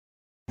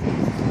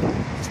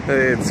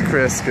Hey, it's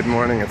Chris. Good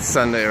morning. It's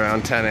Sunday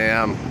around 10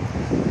 a.m.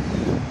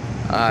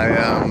 I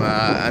am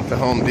at the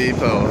Home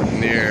Depot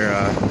near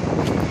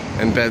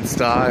in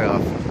Bed-Stuy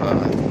off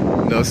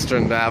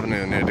Nostrand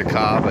Avenue near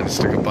DeKalb. I just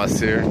took a bus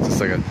here,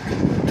 just like a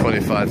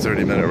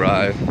 25-30 minute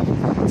ride.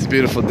 It's a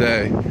beautiful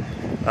day.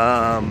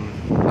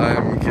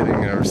 I'm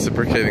getting a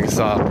reciprocating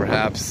saw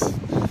perhaps,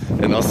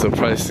 and also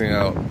pricing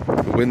out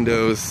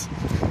windows,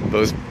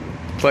 both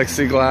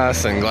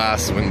plexiglass and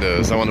glass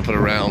windows. I want to put a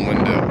round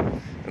window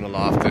in the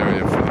loft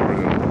area for the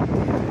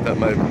room. That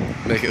might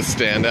make it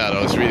stand out.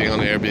 I was reading on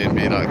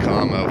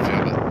Airbnb.com how if you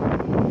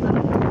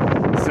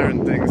have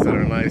certain things that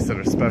are nice, that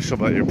are special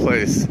about your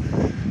place,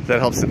 that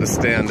helps it to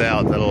stand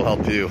out, that'll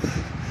help you,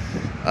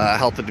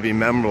 help it to be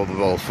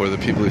memorable for the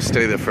people who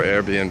stay there for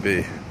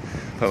Airbnb.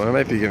 But I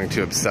might be getting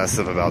too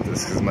obsessive about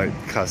this because it might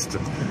cost a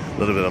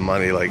little bit of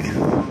money, like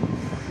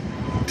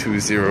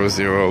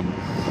 200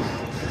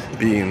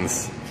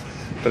 beans.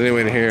 But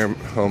anyway, here,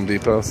 Home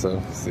Depot, so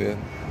see it.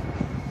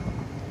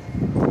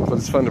 But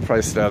it's fun to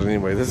price it out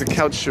anyway. There's a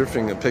couch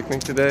surfing a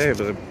picnic today,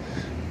 but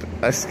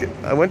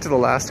I went to the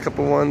last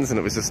couple ones and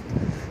it was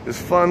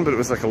fun, but it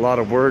was like a lot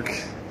of work.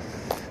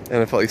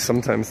 And I felt like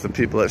sometimes the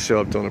people that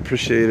show up don't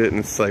appreciate it, and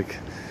it's like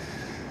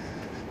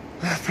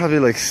probably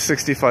like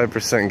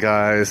 65%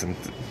 guys and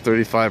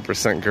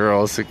 35%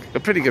 girls. Like a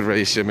pretty good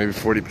ratio, maybe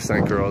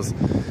 40% girls.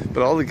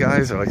 But all the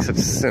guys are like such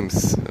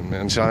simps and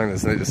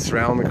anginas, and they just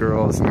surround the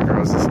girls, and the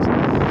girls just don't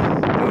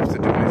have to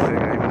do anything.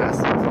 I even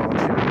asked them to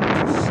volunteer to do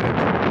shit.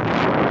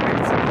 Maybe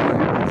it's like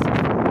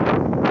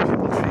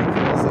people treat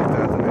girls like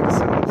that, then they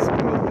just end up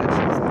spoiled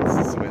bitches.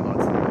 That's the way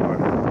lots of them are.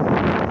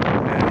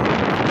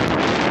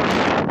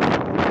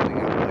 And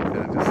like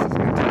that just doesn't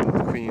make time with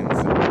the queens.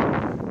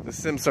 And the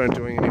simps aren't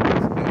doing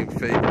any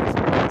favors,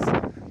 because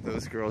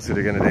those girls who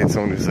are going to date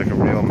someone who's like a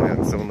real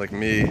man, someone like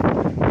me,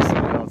 or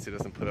someone else who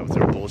doesn't put up with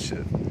their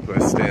bullshit, who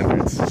has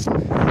standards.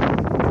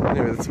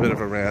 Anyway, that's a bit of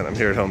a rant. I'm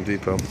here at Home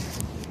Depot.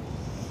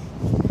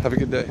 Have a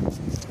good day.